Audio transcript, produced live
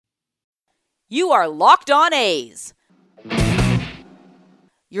You are Locked On A's,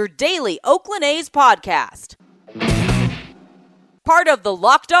 your daily Oakland A's podcast. Part of the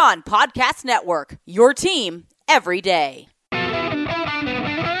Locked On Podcast Network, your team every day.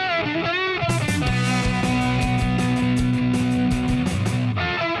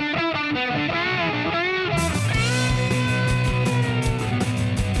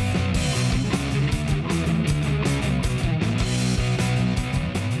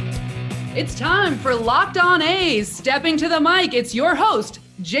 It's time for Locked On A's. Stepping to the mic, it's your host,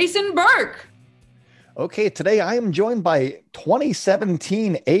 Jason Burke. Okay, today I am joined by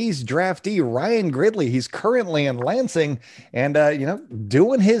 2017 A's draftee Ryan Gridley. He's currently in Lansing and,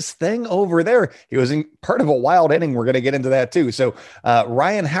 doing his thing over there. He was in part of a wild inning. We're going to get into that too. So,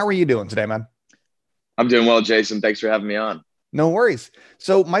 Ryan, how are you doing today, man? I'm doing well, Jason. Thanks for having me on. No worries.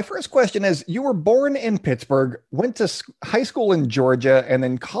 So my first question is, you were born in Pittsburgh, went to high school in Georgia, and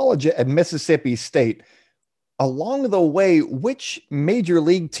then college at Mississippi State. Along the way, which major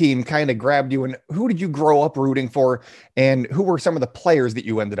league team kind of grabbed you, and who did you grow up rooting for, and who were some of the players that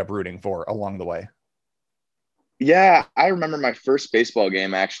you ended up rooting for along the way? Yeah, I remember my first baseball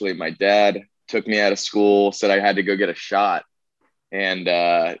game, actually. My dad took me out of school, said I had to go get a shot. And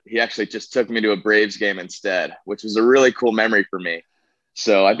he actually just took me to a Braves game instead, which was a really cool memory for me.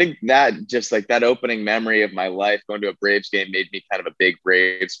 So I think that just like that opening memory of my life, going to a Braves game, made me kind of a big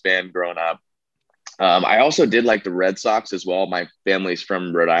Braves fan growing up. I also did like the Red Sox as well. My family's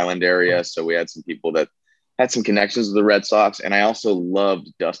from Rhode Island area, so we had some people that had some connections with the Red Sox. And I also loved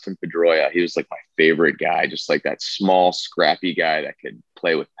Dustin Pedroia. He was like my favorite guy, just like that small, scrappy guy that could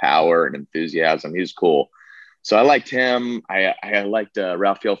play with power and enthusiasm. He was cool. So I liked him. I liked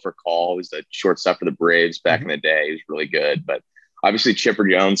Rafael Furcal. He was the shortstop for the Braves back in the day. He was really good. But obviously Chipper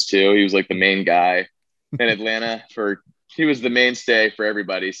Jones too. He was like the main guy in Atlanta. He was the mainstay for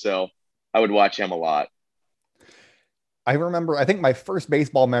everybody. So I would watch him a lot. I remember, I think my first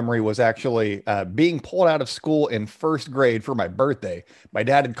baseball memory was actually being pulled out of school in first grade for my birthday. My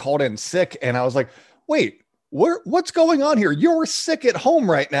dad had called in sick, and I was like, wait, what's going on here? You're sick at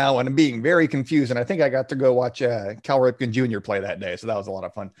home right now. And I'm being very confused. And I think I got to go watch Cal Ripken Jr. play that day. So that was a lot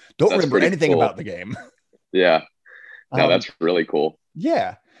of fun. Don't remember anything about the game. Yeah. No, that's really cool.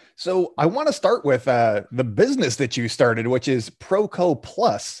 Yeah. So I want to start with the business that you started, which is Proco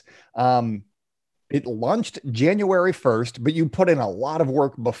Plus. It launched January 1st, but you put in a lot of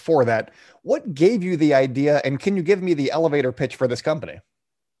work before that. What gave you the idea? And can you give me the elevator pitch for this company?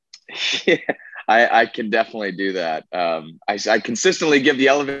 Yeah. I can definitely do that. I consistently give the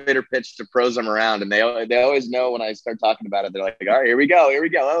elevator pitch to pros I'm around, and they always know when I start talking about it. They're like, all right, here we go,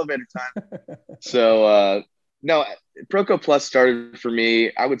 elevator time. So, no, Proco Plus started for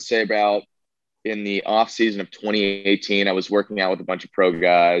me, I would say about in the off season of 2018. I was working out with a bunch of pro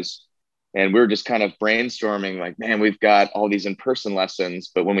guys, and we were just kind of brainstorming like, man, we've got all these in-person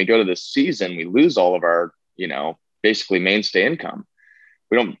lessons, but when we go to this season, we lose all of our, basically mainstay income.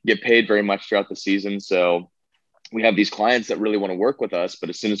 We don't get paid very much throughout the season. So we have these clients that really want to work with us, but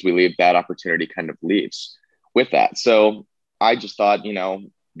as soon as we leave, that opportunity kind of leaves with that. So I just thought,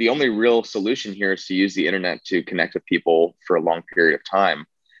 the only real solution here is to use the internet to connect with people for a long period of time.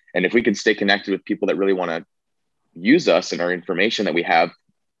 And if we can stay connected with people that really want to use us and our information that we have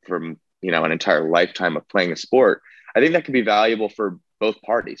from, an entire lifetime of playing the sport, I think that could be valuable for both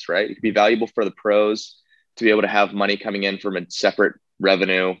parties, right? It could be valuable for the pros to be able to have money coming in from a separate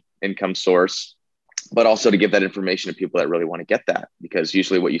revenue income source, but also to give that information to people that really want to get that, because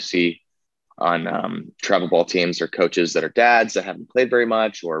usually what you see on travel ball teams are coaches that are dads that haven't played very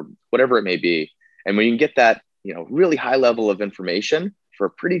much or whatever it may be. And when you can get that, really high level of information for a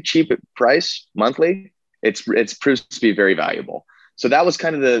pretty cheap price monthly, it's proves to be very valuable. So that was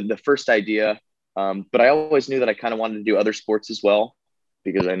kind of the first idea. But I always knew that I kind of wanted to do other sports as well,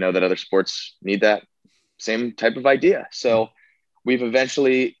 because I know that other sports need that same type of idea. So we've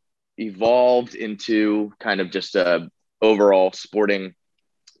eventually evolved into kind of just a overall sporting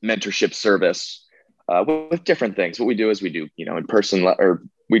mentorship service with different things. What we do is we do, in person, or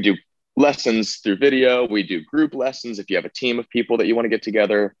we do lessons through video. We do group lessons. If you have a team of people that you want to get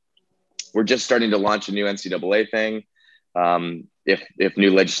together, we're just starting to launch a new NCAA thing. If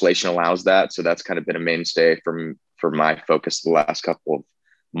new legislation allows that. So that's kind of been a mainstay for my focus the last couple of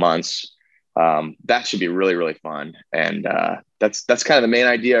months. That should be really, really fun. And that's kind of the main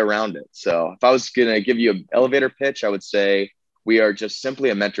idea around it. So if I was going to give you an elevator pitch, I would say we are just simply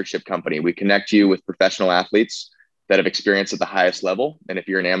a mentorship company. We connect you with professional athletes that have experience at the highest level. And if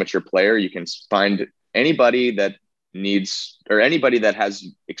you're an amateur player, you can find anybody that needs, or anybody that has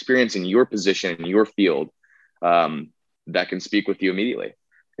experience in your position, in your field, that can speak with you immediately.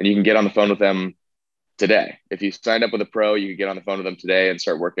 and you can get on the phone with them today. If you signed up with a pro, you could get on the phone with them today and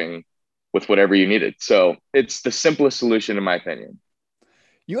start working with whatever you needed. So it's the simplest solution, in my opinion.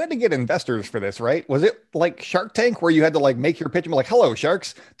 You had to get investors for this, right? Was it like Shark Tank where you had to like make your pitch and be like, hello,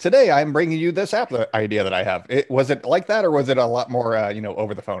 sharks, today I'm bringing you this app idea that I have. Was it like that, or was it a lot more,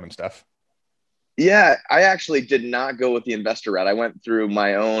 over the phone and stuff? Yeah, I actually did not go with the investor route. I went through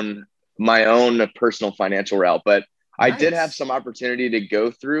my own personal financial route, but I did have some opportunity to go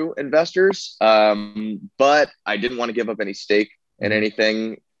through investors. But I didn't want to give up any stake in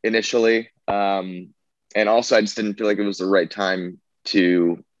anything initially. And also I just didn't feel like it was the right time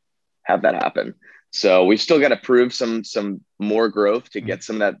to have that happen. So we've still got to prove some more growth to get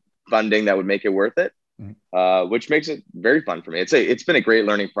some of that funding that would make it worth it, which makes it very fun for me. It's been a great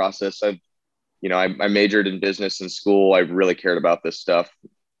learning process. I majored in business in school. I've really cared about this stuff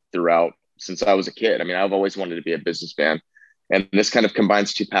throughout since I was a kid. I mean, I've always wanted to be a businessman, and this kind of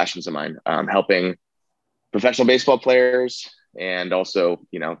combines two passions of mine, helping professional baseball players and also,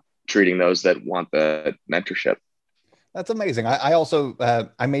 treating those that want the mentorship. That's amazing. I also,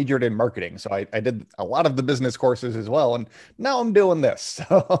 I majored in marketing. So I did a lot of the business courses as well. And now I'm doing this.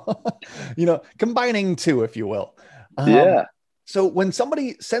 So, combining two, if you will. Yeah. So when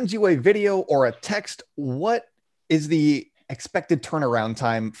somebody sends you a video or a text, what is the expected turnaround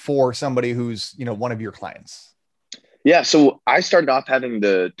time for somebody who's, one of your clients? Yeah. So I started off having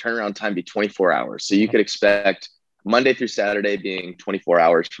the turnaround time be 24 hours. So you could expect Monday through Saturday being 24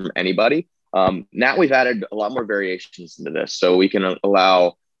 hours from anybody. Now we've added a lot more variations into this. So we can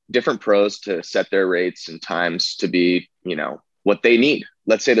allow different pros to set their rates and times to be, what they need.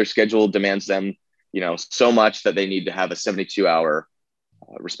 Let's say their schedule demands them, so much that they need to have a 72-hour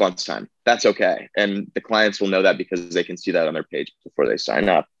response time. That's okay. And the clients will know that because they can see that on their page before they sign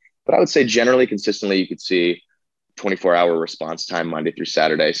up. But I would say generally, consistently, you could see 24-hour response time Monday through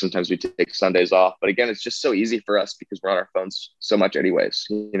Saturday. Sometimes we take Sundays off, but again, it's just so easy for us because we're on our phones so much anyways.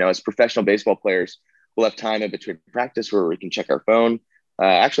 As professional baseball players, we'll have time in between practice where we can check our phone.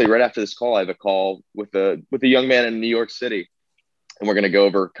 Actually, right after this call, I have a call with a young man in New York City, and we're going to go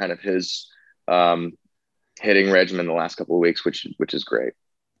over kind of his hitting regimen the last couple of weeks, which is great.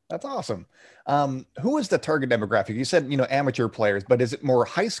 That's awesome. Who is the target demographic? You said, amateur players, but is it more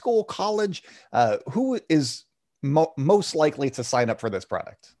high school, college? Who is most likely to sign up for this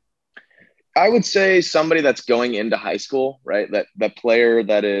product? I would say somebody that's going into high school, right? That player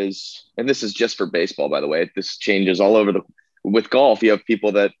that is, and this is just for baseball, by the way, this changes all over with golf. You have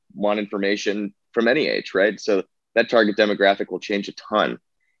people that want information from any age, right? So that target demographic will change a ton.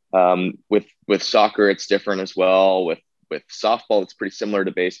 With soccer, it's different as well. With softball, it's pretty similar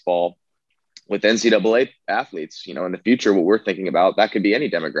to baseball. With NCAA athletes, in the future, what we're thinking about, that could be any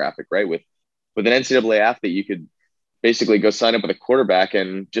demographic, right? With an NCAA athlete, you could basically go sign up with a quarterback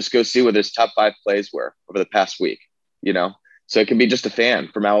and just go see what his top 5 plays were over the past week, So it can be just a fan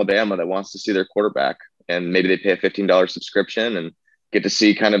from Alabama that wants to see their quarterback, and maybe they pay a $15 subscription and get to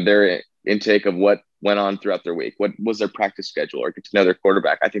see kind of their intake of what went on throughout their week. What was their practice schedule, or get to know their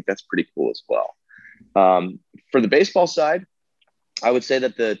quarterback. I think that's pretty cool as well. For the baseball side, I would say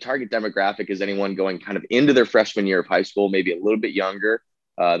that the target demographic is anyone going kind of into their freshman year of high school, maybe a little bit younger,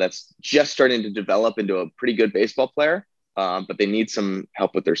 that's just starting to develop into a pretty good baseball player, but they need some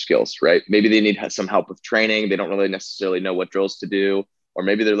help with their skills, right? Maybe they need some help with training. They don't really necessarily know what drills to do, or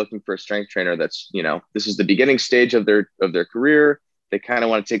maybe they're looking for a strength trainer that's, this is the beginning stage of their career. They kind of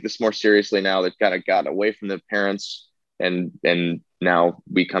want to take this more seriously now. They've kind of gotten away from the parents, and now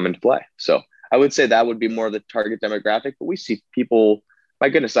we come into play. So I would say that would be more of the target demographic, but we see people, my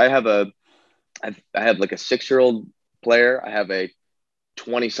goodness, I have like a 6-year-old player. I have a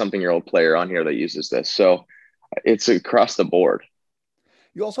 20-something-year-old player on here that uses this. So it's across the board.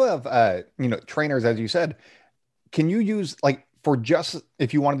 You also have, trainers, as you said. Can you use, like, for just,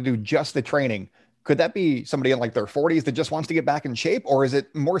 if you wanted to do just the training, could that be somebody in like their 40s that just wants to get back in shape, or is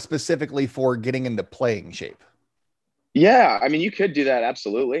it more specifically for getting into playing shape? Yeah, I mean, you could do that.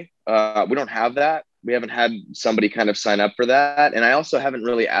 Absolutely. We don't have that. We haven't had somebody kind of sign up for that. And I also haven't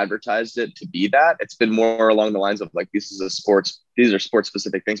really advertised it to be that. It's been more along the lines of like, these are sports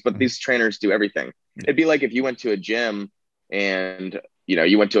specific things, but these trainers do everything. It'd be like if you went to a gym and,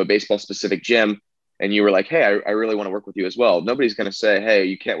 you went to a baseball specific gym and you were like, hey, I really want to work with you as well. Nobody's going to say, hey,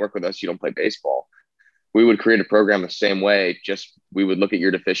 you can't work with us, you don't play baseball. We would create a program the same way. Just, we would look at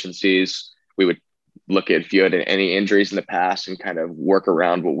your deficiencies. We would look at if you had any injuries in the past and kind of work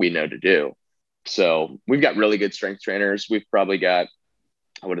around what we know to do. So we've got really good strength trainers. We've probably got,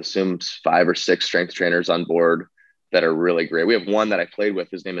 I would assume, 5 or 6 strength trainers on board that are really great. We have one that I played with.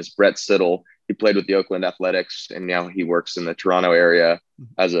 His name is Brett Siddle. He played with the Oakland Athletics, and now he works in the Toronto area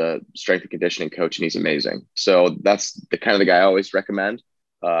as a strength and conditioning coach, and he's amazing. So that's the kind of the guy I always recommend.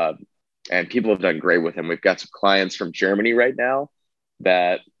 And people have done great with him. We've got some clients from Germany right now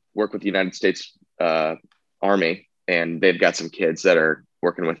that work with the United States Army, and they've got some kids that are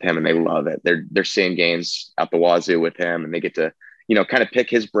working with him, and they love it. They're seeing gains out the wazoo with him, and they get to, kind of pick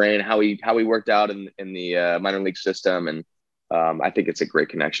his brain, how he worked out in the minor league system. And I think it's a great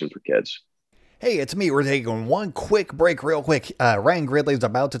connection for kids. Hey, it's me. We're taking one quick break real quick. Ryan Gridley is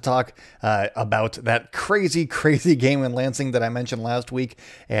about to talk about that crazy game in Lansing that I mentioned last week.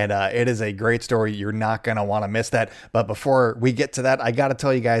 And it is a great story. You're not going to want to miss that. But before we get to that, I got to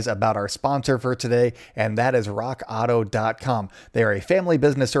tell you guys about our sponsor for today, and that is rockauto.com. They are a family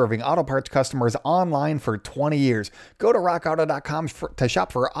business serving auto parts customers online for 20 years. Go to rockauto.com to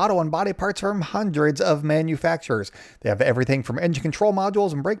shop for auto and body parts from hundreds of manufacturers. They have everything from engine control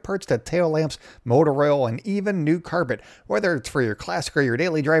modules and brake parts to tail lamps, motor oil, and even new carpet. Whether it's for your classic or your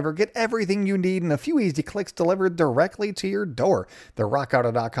daily driver, get everything you need in a few easy clicks delivered directly to your door. The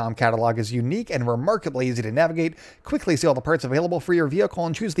rockauto.com catalog is unique and remarkably easy to navigate. Quickly see all the parts available for your vehicle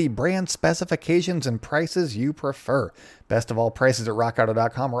and choose the brand specifications and prices you prefer. Best of all, prices at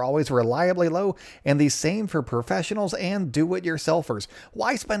rockauto.com are always reliably low, and the same for professionals and do-it-yourselfers.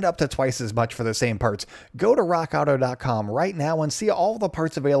 Why spend up to twice as much for the same parts? Go to rockauto.com right now and see all the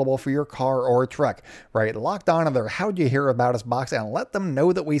parts available for your car or truck. Right, locked on in their How'd You Hear About Us box and let them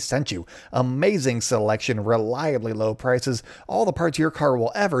know that we sent you. Amazing selection, reliably low prices, all the parts your car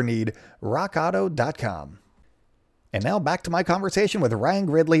will ever need. rockauto.com. And now back to my conversation with Ryan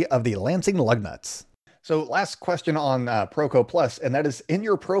Gridley of the Lansing Lugnuts. So last question on Proco Plus, and that is, in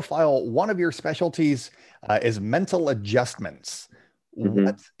your profile, one of your specialties is mental adjustments. Mm-hmm.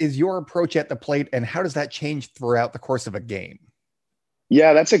 What is your approach at the plate, and how does that change throughout the course of a game?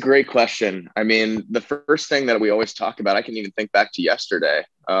 Yeah, that's a great question. I mean, the first thing that we always talk about, I can even think back to yesterday,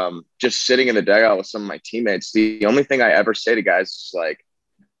 just sitting in the dugout with some of my teammates. The only thing I ever say to guys is like,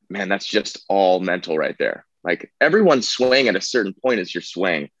 man, that's just all mental right there. Like, everyone's swing at a certain point is your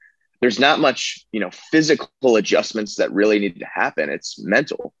swing. There's not much, physical adjustments that really need to happen. It's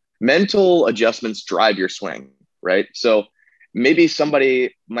mental adjustments drive your swing, right? So maybe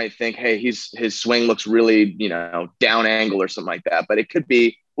somebody might think, hey, his swing looks really, down angle or something like that. But it could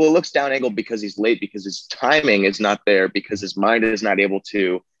be, well, it looks down angle because he's late, because his timing is not there, because his mind is not able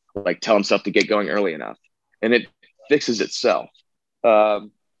to tell himself to get going early enough. And it fixes itself.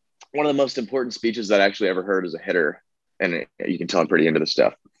 One of the most important speeches that I actually ever heard as a hitter, and you can tell I'm pretty into this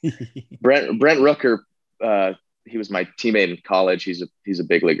stuff. Brent Rooker, he was my teammate in college. He's a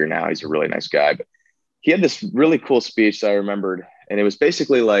big leaguer now. He's a really nice guy, but he had this really cool speech that I remembered. And it was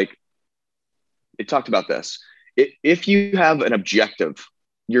basically it talked about this. If you have an objective,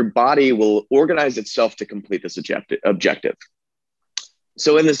 your body will organize itself to complete this objective.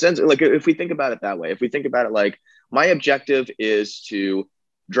 So in the sense, if we think about it that way, if we think about it my objective is to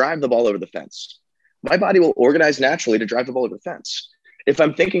drive the ball over the fence, my body will organize naturally to drive the ball over the fence. If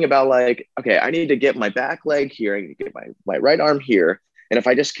I'm thinking about okay, I need to get my back leg here, I need to get my right arm here. And if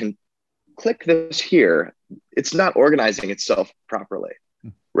I just can click this here, it's not organizing itself properly,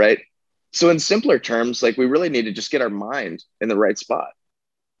 right? So in simpler terms, we really need to just get our mind in the right spot.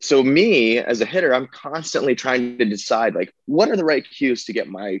 So me as a hitter, I'm constantly trying to decide what are the right cues to get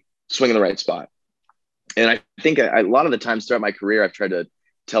my swing in the right spot. And I think a lot of the times throughout my career, I've tried to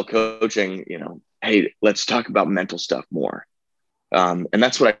tell coaching, hey, let's talk about mental stuff more. And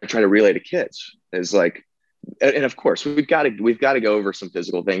that's what I try to relay to kids is and of course we've got to go over some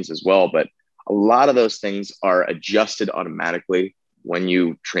physical things as well, but a lot of those things are adjusted automatically when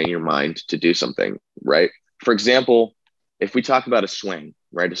you train your mind to do something, right? For example, if we talk about a swing,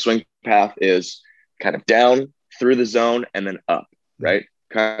 right? A swing path is kind of down through the zone and then up, right?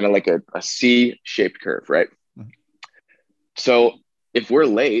 Kind of like a C-shaped curve, right? Mm-hmm. So if we're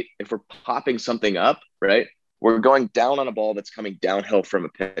late, if we're popping something up, right, we're going down on a ball that's coming downhill from a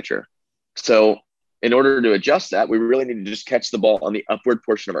pitcher. So in order to adjust that, we really need to just catch the ball on the upward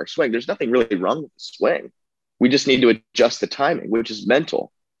portion of our swing. There's nothing really wrong with the swing. We just need to adjust the timing, which is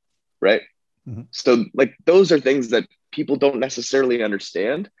mental, right? Mm-hmm. So those are things that people don't necessarily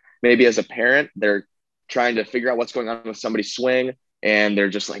understand. Maybe as a parent, they're trying to figure out what's going on with somebody's swing, and they're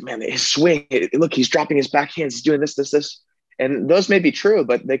just like, man, his swing, look, he's dropping his backhands, he's doing this. And those may be true,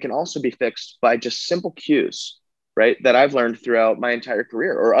 but they can also be fixed by just simple cues, right? That I've learned throughout my entire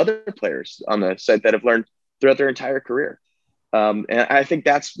career, or other players on the site that have learned throughout their entire career. And I think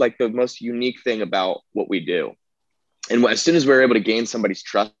that's the most unique thing about what we do. And as soon as we're able to gain somebody's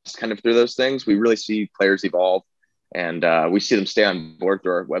trust kind of through those things, we really see players evolve, and we see them stay on board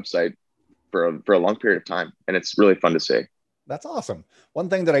through our website for a long period of time. And it's really fun to see. That's awesome. One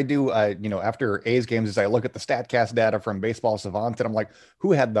thing that I do, after A's games is I look at the StatCast data from Baseball Savant and I'm like,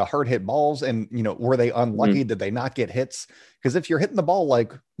 who had the hard hit balls and, were they unlucky? Mm-hmm. Did they not get hits? Because if you're hitting the ball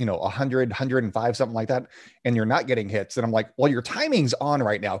like, 100, 105, something like that, and you're not getting hits, and I'm like, well, your timing's on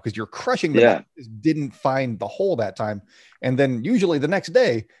right now because you're crushing the ball. Just didn't find the hole that time. And then usually the next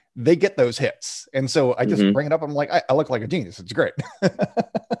day they get those hits. And so I just bring it up. I'm like, I look like a genius. It's great.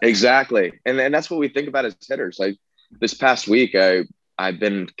 Exactly. And that's what we think about as hitters. Like this past week, I've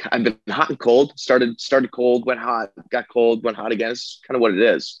been hot and cold, started cold, went hot, got cold, went hot again. It's kind of what it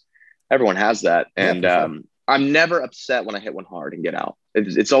is. Everyone has that. And sure. I'm never upset when I hit one hard and get out.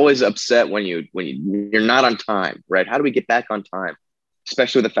 It's always upset when you're not on time, right? How do we get back on time,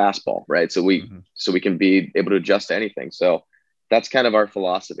 especially with the fastball, right? So we can be able to adjust to anything. So that's kind of our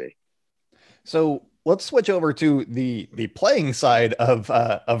philosophy. So let's switch over to the playing side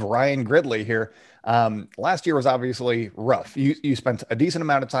of Ryan Gridley here. Last year was obviously rough. You spent a decent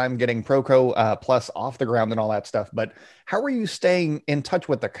amount of time getting Pro plus off the ground and all that stuff, but how were you staying in touch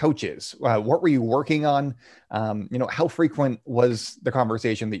with the coaches? What were you working on? How frequent was the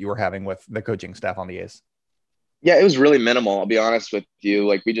conversation that you were having with the coaching staff on the A's? Yeah, it was really minimal. I'll be honest with you.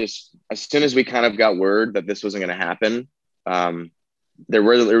 Like as soon as we kind of got word that this wasn't going to happen, there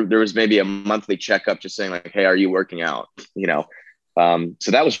was maybe a monthly checkup just saying like, hey, are you working out?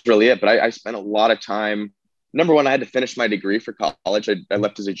 So that was really it. But I spent a lot of time. Number one, I had to finish my degree for college. I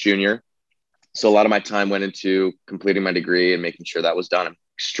left as a junior. So a lot of my time went into completing my degree and making sure that was done. I'm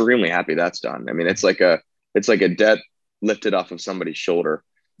extremely happy that's done. I mean, it's like a debt lifted off of somebody's shoulder.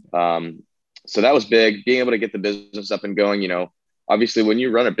 So that was big, being able to get the business up and going. Obviously when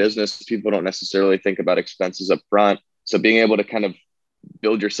you run a business, people don't necessarily think about expenses up front. So being able to kind of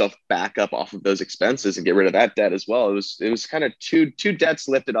build yourself back up off of those expenses and get rid of that debt as well. It was kind of two debts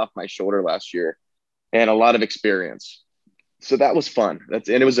lifted off my shoulder last year and a lot of experience. So that was fun. And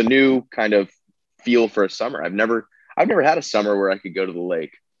it was a new kind of feel for a summer. I've never had a summer where I could go to the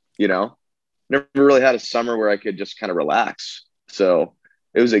lake, never really had a summer where I could just kind of relax. So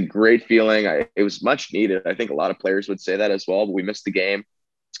it was a great feeling. It was much needed. I think a lot of players would say that as well, but we missed the game.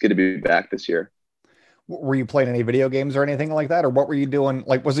 It's good to be back this year. Were you playing any video games or anything like that? Or what were you doing?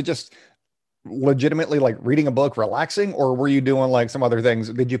 Like, was it just legitimately like reading a book, relaxing, or were you doing like some other things?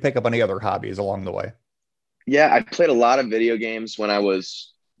 Did you pick up any other hobbies along the way? Yeah, I played a lot of video games when I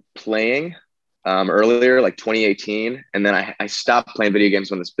was playing earlier, like 2018. And then I stopped playing video games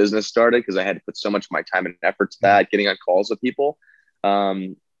when this business started because I had to put so much of my time and effort to that, getting on calls with people.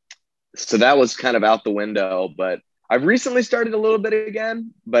 So that was kind of out the window, but I've recently started a little bit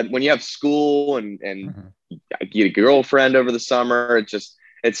again. But when you have school and you get a girlfriend over the summer,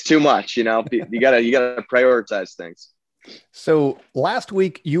 it's too much, you gotta prioritize things. So last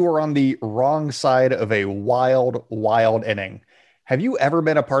week you were on the wrong side of a wild inning. Have you ever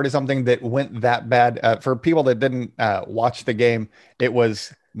been a part of something that went that bad? For people that didn't watch the game, it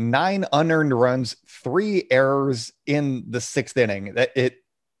was 9 unearned runs, 3 errors in the 6th inning.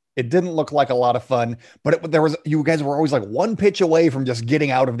 It didn't look like a lot of fun, but you guys were always like one pitch away from just getting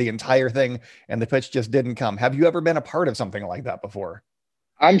out of the entire thing, and the pitch just didn't come. Have you ever been a part of something like that before?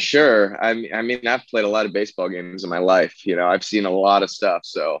 I'm sure. I mean, I've played a lot of baseball games in my life. I've seen a lot of stuff.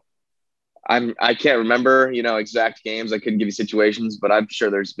 So I can't remember, exact games. I couldn't give you situations, but I'm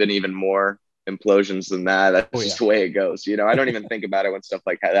sure there's been even more implosions than that. That's just the way it goes. I don't even think about it when stuff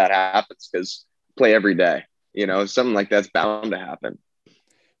like that happens because I play every day. Something like that's bound to happen.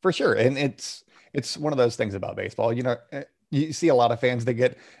 For sure. And it's one of those things about baseball, you see a lot of fans that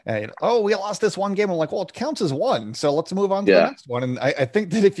get, we lost this one game. I'm like, well, it counts as one. So let's move on to the next one. And I think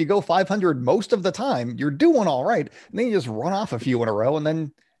that if you go 500 most of the time, you're doing all right. And then you just run off a few in a row and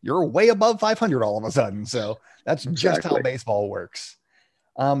then you're way above 500 all of a sudden. So that's just how baseball works.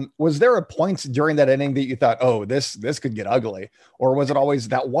 Was there a point during that inning that you thought, oh, this could get ugly? Or was it always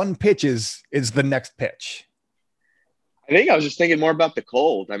that one pitch is the next pitch? I think I was just thinking more about the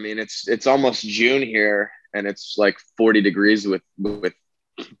cold. I mean, it's almost June here and it's like 40 degrees with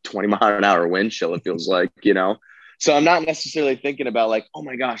 20 mile an hour wind chill, it feels like, so I'm not necessarily thinking about like, oh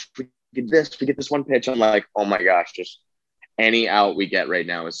my gosh, we get this one pitch. I'm like, oh my gosh, just any out we get right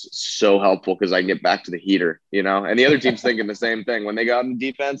now is so helpful because I can get back to the heater, and the other team's thinking the same thing. When they go out in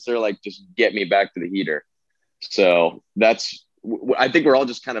defense, they're like, just get me back to the heater. So I think we're all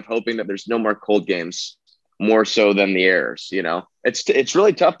just kind of hoping that there's no more cold games, more so than the errors. It's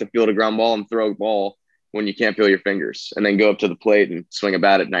really tough to field a ground ball and throw a ball when you can't feel your fingers and then go up to the plate and swing a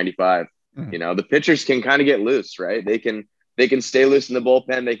bat at 95. The pitchers can kind of get loose, right? They can stay loose in the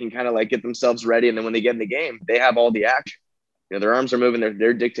bullpen. They can kind of like get themselves ready. And then when they get in the game, they have all the action. their arms are moving,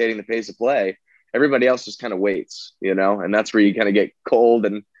 they're dictating the pace of play. Everybody else just kind of waits, and that's where you kind of get cold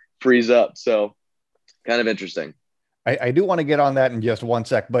and freeze up. So kind of interesting. I do want to get on that in just one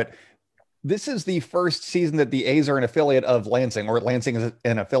sec, but this is the first season that the A's are an affiliate of Lansing, or Lansing is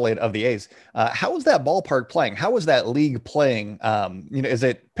an affiliate of the A's. How is that ballpark playing? How is that league playing? Is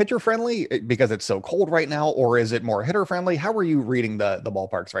it pitcher friendly because it's so cold right now, or is it more hitter friendly? How are you reading the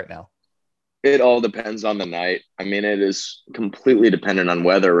ballparks right now? It all depends on the night. I mean, it is completely dependent on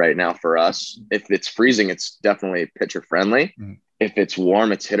weather right now for us. If it's freezing, it's definitely pitcher friendly. Mm-hmm. If it's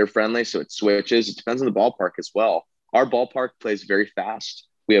warm, it's hitter friendly. So it switches. It depends on the ballpark as well. Our ballpark plays very fast.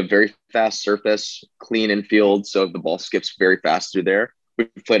 We have very fast surface, clean infield. So the ball skips very fast through there.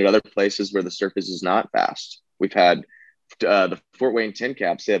 We've played at other places where the surface is not fast. We've had the Fort Wayne Tin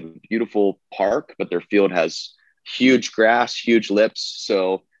Caps. They have a beautiful park, but their field has huge grass, huge lips.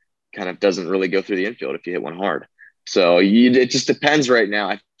 So kind of doesn't really go through the infield if you hit one hard. So it just depends right now.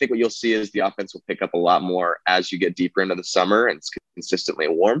 I think what you'll see is the offense will pick up a lot more as you get deeper into the summer and it's consistently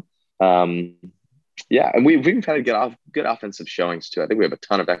warm. And we've had good offensive showings too. I think we have a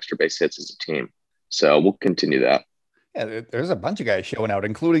ton of extra base hits as a team. So we'll continue that. Yeah, there's a bunch of guys showing out,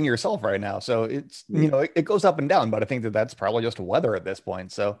 including yourself right now. So it's, it goes up and down, but I think that's probably just weather at this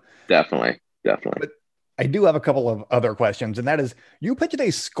point. So definitely. But I do have a couple of other questions, and that is, you pitched a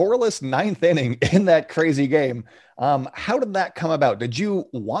scoreless 9th inning in that crazy game. How did that come about? Did you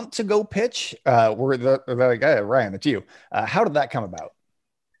want to go pitch? Ryan, it's you. How did that come about?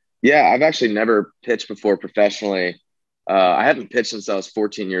 Yeah, I've actually never pitched before professionally. I haven't pitched since I was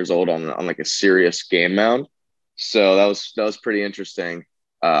 14 years old on like a serious game mound. So that was pretty interesting.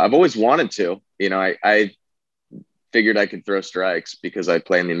 I've always wanted to. I figured I could throw strikes because I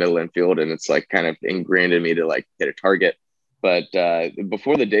play in the middle infield and it's like kind of ingrained in me to like hit a target. But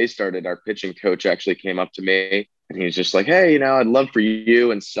before the day started, our pitching coach actually came up to me and he was just like, hey, I'd love for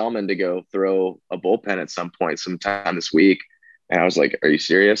you and Selman to go throw a bullpen at some point, sometime this week. And I was like, are you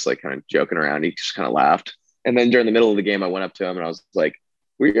serious? Like kind of joking around. He just kind of laughed. And then during the middle of the game, I went up to him and I was like,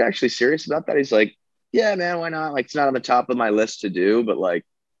 were you actually serious about that? He's like, yeah, man, why not? Like, it's not on the top of my list to do, but like,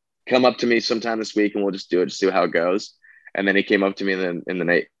 come up to me sometime this week and we'll just do it, just see how it goes. And then he came up to me in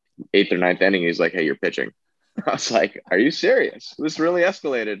the 8th or 9th inning. He's like, hey, you're pitching. I was like, are you serious? This really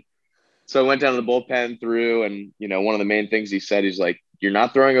escalated. So I went down to the bullpen through, and, one of the main things he said, he's like, you're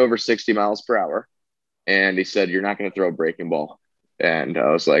not throwing over 60 miles per hour. And he said, you're not going to throw a breaking ball. And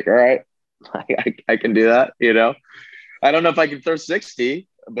I was like, all right, I can do that. I don't know if I can throw 60,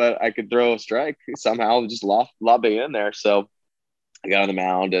 but I could throw a strike somehow, just lob it in there. So I got on the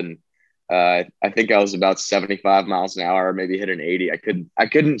mound and I think I was about 75 miles an hour, maybe hit an 80. I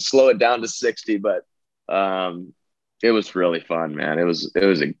couldn't slow it down to 60, but it was really fun, man. It was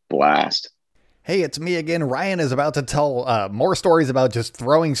a blast. Hey, it's me again. Ryan is about to tell more stories about just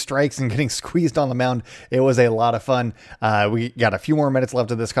throwing strikes and getting squeezed on the mound. It was a lot of fun. We got a few more minutes left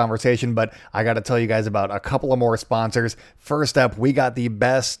of this conversation, but I got to tell you guys about a couple of more sponsors. First up, we got the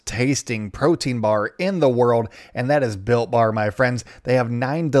best tasting protein bar in the world, and that is Built Bar, my friends. They have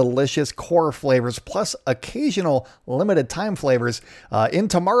 9 delicious core flavors, plus occasional limited time flavors. In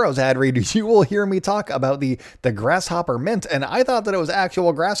tomorrow's ad read, you will hear me talk about the grasshopper mint, and I thought that it was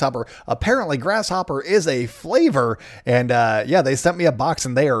actual grasshopper. Apparently, grasshopper is a flavor, and they sent me a box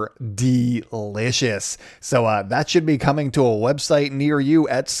and they are delicious. So that should be coming to a website near you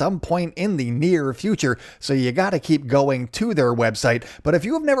at some point in the near future, so you got to keep going to their website. But if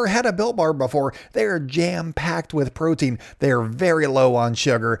you have never had a Built Bar before, they are jam-packed with protein, they are very low on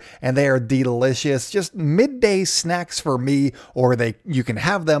sugar, and they are delicious. Just midday snacks for me, or you can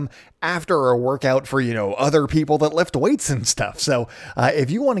have them after a workout for, other people that lift weights and stuff. So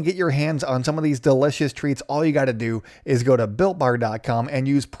if you want to get your hands on some of these delicious treats, all you got to do is go to BuiltBar.com and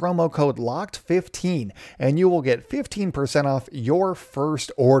use promo code LOCKED15, and you will get 15% off your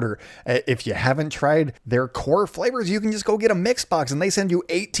first order. If you haven't tried their core flavors, you can just go get a mix box and they send you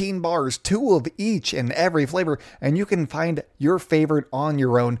 18 bars, 2 of each and every flavor, and you can find your favorite on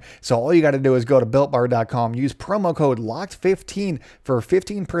your own. So all you got to do is go to BuiltBar.com, use promo code LOCKED15 for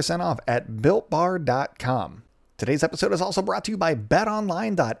 15% off at BuiltBar.com. Today's episode is also brought to you by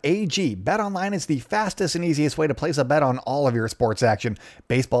BetOnline.ag. BetOnline is the fastest and easiest way to place a bet on all of your sports action.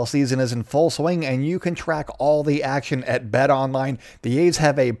 Baseball season is in full swing, and you can track all the action at BetOnline. The A's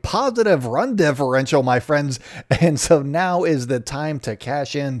have a positive run differential, my friends, and so now is the time to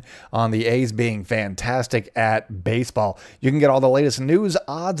cash in on the A's being fantastic at baseball. You can get all the latest news,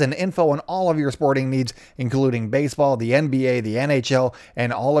 odds, and info on all of your sporting needs, including baseball, the NBA, the NHL,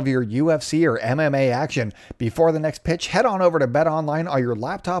 and all of your UFC or MMA action. Before before the next pitch, head on over to BetOnline on your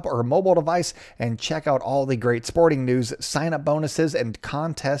laptop or mobile device and check out all the great sporting news, sign-up bonuses, and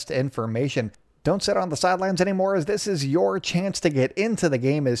contest information. Don't sit on the sidelines anymore, as this is your chance to get into the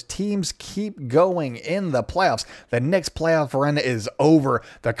game as teams keep going in the playoffs. The Knicks playoff run is over.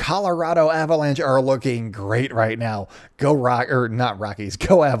 The Colorado Avalanche are looking great right now. Go not Rockies,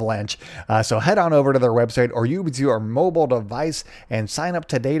 go Avalanche. So head on over to their website or use your mobile device and sign up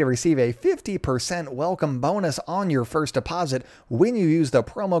today to receive a 50% welcome bonus on your first deposit when you use the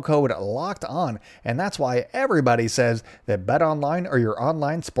promo code Locked On. And that's why everybody says that BetOnline are your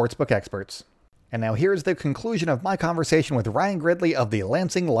online sportsbook experts. And now here's the conclusion of my conversation with Ryan Gridley of the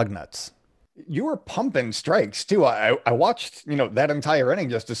Lansing Lugnuts. You were pumping strikes too. I watched, that entire inning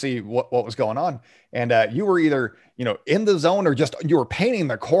just to see what was going on. And you were either, in the zone or just you were painting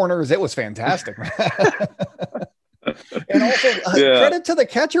the corners. It was fantastic. And also credit to the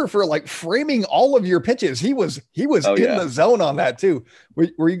catcher for framing all of your pitches. He was the zone on that too.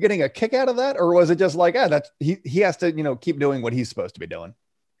 Were you getting a kick out of that? Or was it just he has to, keep doing what he's supposed to be doing?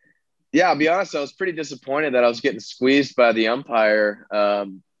 Yeah, I'll be honest. I was pretty disappointed that I was getting squeezed by the umpire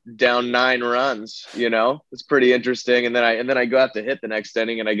down 9 runs. It's pretty interesting. And then I go out to hit the next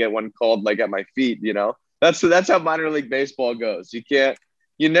inning and I get one called at my feet. That's how minor league baseball goes.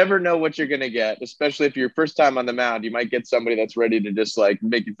 You never know what you're gonna get, especially if you're first time on the mound. You might get somebody that's ready to just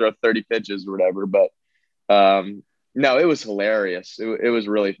make you throw 30 pitches or whatever. But no, it was hilarious. It was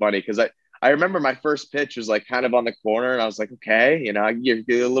really funny because I remember my first pitch was kind of on the corner and I was like, okay, you're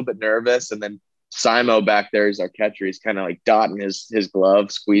a little bit nervous. And then Simo back there, he's our catcher. He's kind of dotting his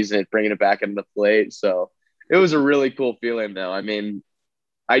glove, squeezing it, bringing it back into the plate. So it was a really cool feeling though. I mean,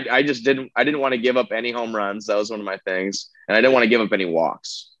 I didn't want to give up any home runs. That was one of my things. And I didn't want to give up any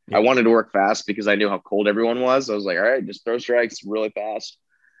walks. I wanted to work fast because I knew how cold everyone was. I was like, all right, just throw strikes really fast.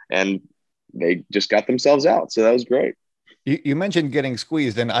 And they just got themselves out. So that was great. You mentioned getting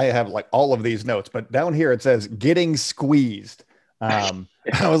squeezed, and I have all of these notes, but down here it says getting squeezed. I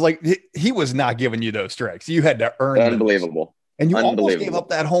was like, he was not giving you those strikes. You had to earn them. Unbelievable. And you almost gave up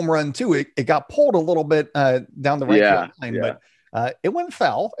that home run too. It got pulled a little bit down the right line, but it went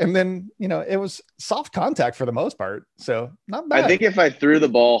foul. And then, it was soft contact for the most part. So not bad. I think if I threw the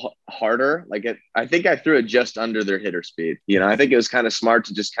ball harder, I think I threw it just under their hitter speed. I think it was kind of smart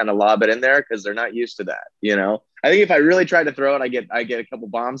to just kind of lob it in there because they're not used to that. I think if I really tried to throw it, I get a couple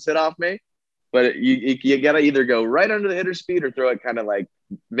bombs hit off me. But you got to either go right under the hitter speed or throw it kind of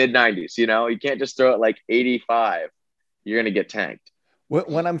mid 90s. You can't just throw it 85. You're going to get tanked.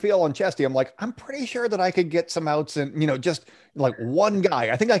 When I'm feeling chesty, I'm I'm pretty sure that I could get some outs and, just one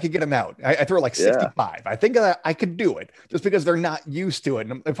guy. I think I could get him out. I throw 65. Yeah. I think I could do it just because they're not used to it.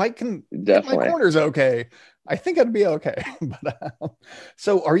 And if I can get my corners okay, I think I'd be okay. But,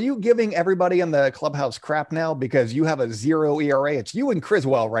 so are you giving everybody in the clubhouse crap now because you have a 0 ERA? It's you and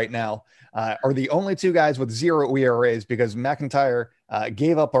Criswell right now are the only 2 guys with 0 ERAs because McIntyre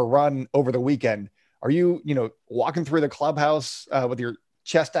gave up a run over the weekend. Are you, walking through the clubhouse with your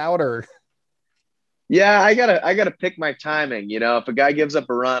chest out or? Yeah, I gotta pick my timing. If a guy gives up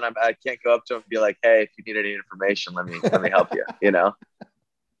a run, I can't go up to him and be like, "Hey, if you need any information, let me help you."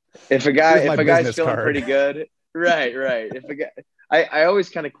 If a guy's feeling pretty good, right. If a guy, I always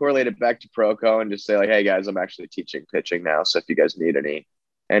kind of correlate it back to Proco and just say "Hey guys, I'm actually teaching pitching now, so if you guys need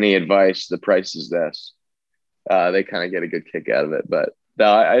any advice, the price is this." They kind of get a good kick out of it, but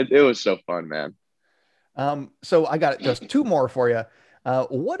no, it was so fun, man. So I got just 2 more for you.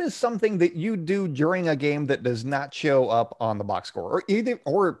 What is something that you do during a game that does not show up on the box score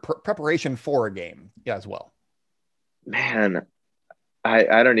or preparation for a game as well? Man,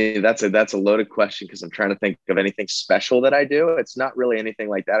 I don't need, that's a loaded question because I'm trying to think of anything special that I do. It's not really anything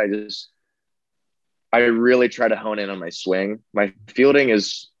like that. I really try to hone in on my swing. My fielding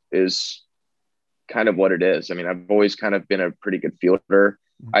is kind of what it is. I mean, I've always kind of been a pretty good fielder.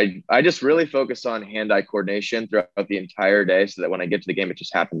 I just really focus on hand-eye coordination throughout the entire day so that when I get to the game, it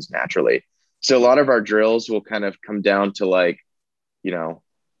just happens naturally. So a lot of our drills will kind of come down to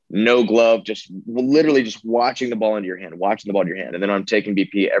no glove, just literally just watching the ball into your hand. And then when I'm taking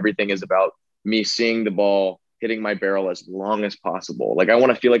BP, everything is about me seeing the ball, hitting my barrel as long as possible. I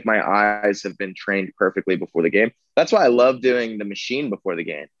want to feel like my eyes have been trained perfectly before the game. That's why I love doing the machine before the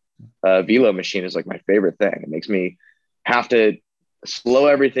game. Velo machine is my favorite thing. It makes me have to slow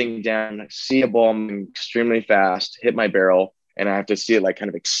everything down, see a ball moving extremely fast, hit my barrel, and I have to see it kind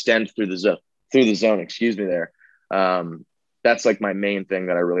of extend through the zone. Excuse me there. That's my main thing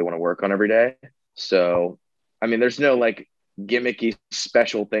that I really want to work on every day. So, I mean, there's no gimmicky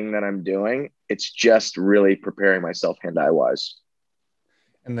special thing that I'm doing. It's just really preparing myself hand-eye wise.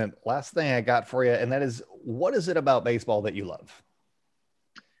 And then last thing I got for you, and that is, what is it about baseball that you love?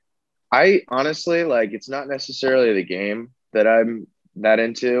 I honestly, like, it's not necessarily the game that I'm that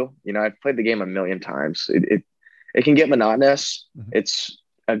into. You know, I've played the game a million times. It can get monotonous. Mhm. It's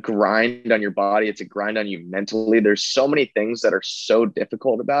a grind on your body. It's a grind on you mentally. There's so many things that are so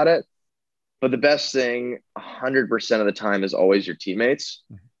difficult about it. But the best thing 100% of the time is always your teammates,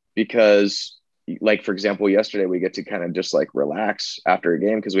 because like, for example, yesterday we get to kind of just like relax after a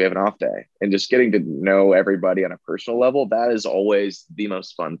game because we have an off day, and just getting to know everybody on a personal level. That is always the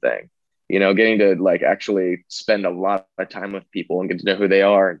most fun thing, you know, getting to like actually spend a lot of time with people and get to know who they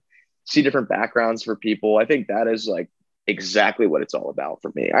are and see different backgrounds for people. I think that is like exactly what it's all about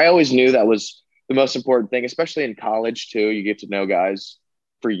for me. I always knew that was the most important thing, especially in college too. You get to know guys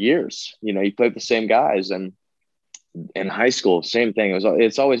for years, you know, you play with the same guys. And in high school, same thing.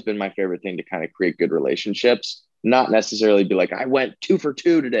 It's always been my favorite thing to kind of create good relationships, not necessarily be like, I went 2 for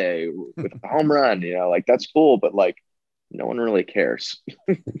 2 today with a home run, you know, like that's cool, but like no one really cares.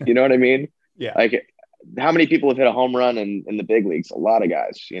 You know what I mean? Yeah. Like, how many people have hit a home run in the big leagues? A lot of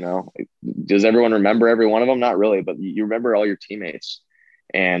guys, you know. Does everyone remember every one of them? Not really, but you remember all your teammates.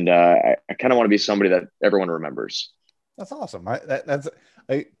 And I kind of want to be somebody that everyone remembers. That's awesome. That's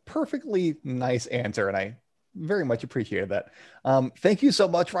a perfectly nice answer, and I very much appreciated that. Thank you so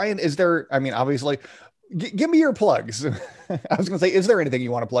much, Ryan. Is there, I mean, obviously, give me your plugs. I was going to say, is there anything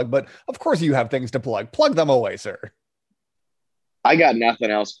you want to plug? But of course you have things to plug. Plug them away, sir. I got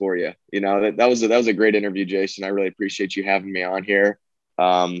nothing else for you. You know, that was a great interview, Jason. I really appreciate you having me on here.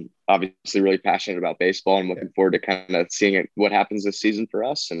 Obviously really passionate about baseball and looking forward to kind of seeing what happens this season for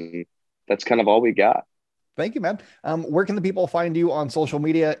us. And that's kind of all we got. Thank you, man. Where can the people find you on social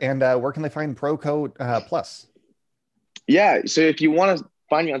media, and where can they find ProCo Plus? Yeah. So if you want to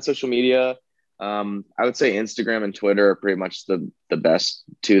find me on social media, I would say Instagram and Twitter are pretty much the best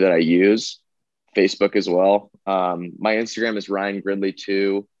two that I use. Facebook as well. My Instagram is Ryan Gridley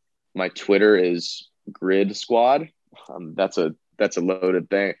 2. My Twitter is Grid Squad. That's a loaded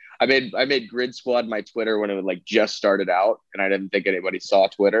thing. I made Grid Squad my Twitter when it like just started out, and I didn't think anybody saw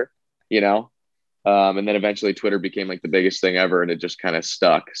Twitter, you know. And then eventually Twitter became like the biggest thing ever, and it just kind of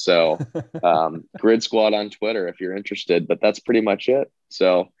stuck. So Grid Squad on Twitter if you're interested, but that's pretty much it.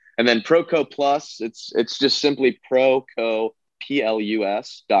 So, and then ProCo Plus, it's just simply ProCoPlus.com,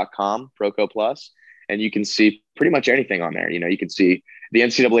 ProCo Plus, and you can see pretty much anything on there. You know, you can see the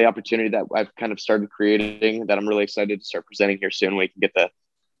NCAA opportunity that I've kind of started creating that I'm really excited to start presenting here soon. We can get the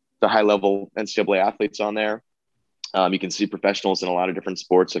high level NCAA athletes on there. You can see professionals in a lot of different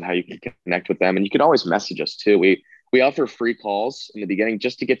sports and how you can connect with them. And you can always message us too. We offer free calls in the beginning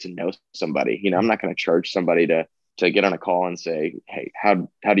just to get to know somebody. You know, I'm not going to charge somebody to get on a call and say, hey, how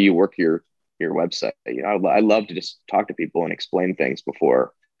do you work your website? You know, I love to just talk to people and explain things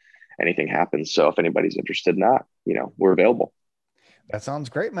before anything happens. So if anybody's interested in that, you know, we're available. That sounds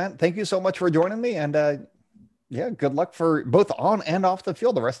great, man. Thank you so much for joining me. And yeah, good luck for both on and off the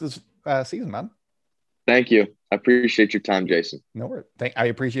field the rest of this season, man. Thank you. I appreciate your time, Jason. No worries. I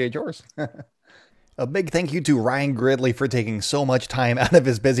appreciate yours. A big thank you to Ryan Gridley for taking so much time out of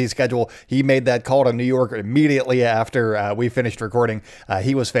his busy schedule. He made that call to New York immediately after we finished recording.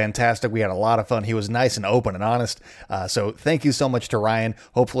 He was fantastic. We had a lot of fun. He was nice and open and honest. So thank you so much to Ryan.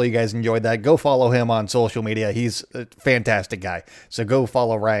 Hopefully you guys enjoyed that. Go follow him on social media. He's a fantastic guy. So go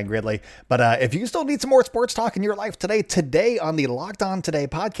follow Ryan Gridley. But if you still need some more sports talk in your life today on the Locked On Today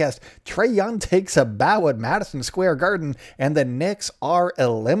podcast, Trae Young takes a bow at Madison Square Garden and the Knicks are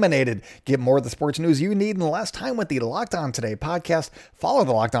eliminated. Get more of the sports news you need in less time with the Locked On Today podcast. Follow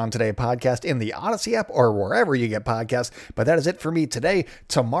the Locked On Today podcast in the Odyssey app or wherever you get podcasts. But that is it for me today.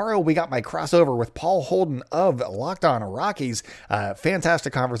 Tomorrow we got my crossover with Paul Holden of Locked On Rockies.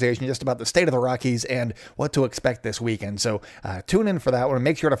 Fantastic conversation just about the state of the Rockies and what to expect this weekend. So tune in for that one.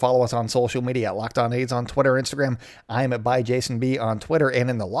 Make sure to follow us on social media at Locked On A's on Twitter, Instagram. I'm at ByJasonB on Twitter, and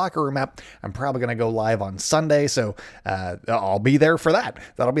in the Locker Room app. I'm probably going to go live on Sunday, so I'll be there for that.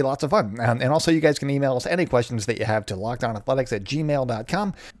 That'll be lots of fun. And also you guys can email us any questions that you have to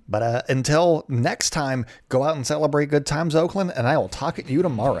lockedonathletics@gmail.com. But until next time, go out and celebrate good times, Oakland, and I will talk to you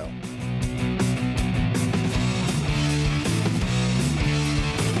tomorrow.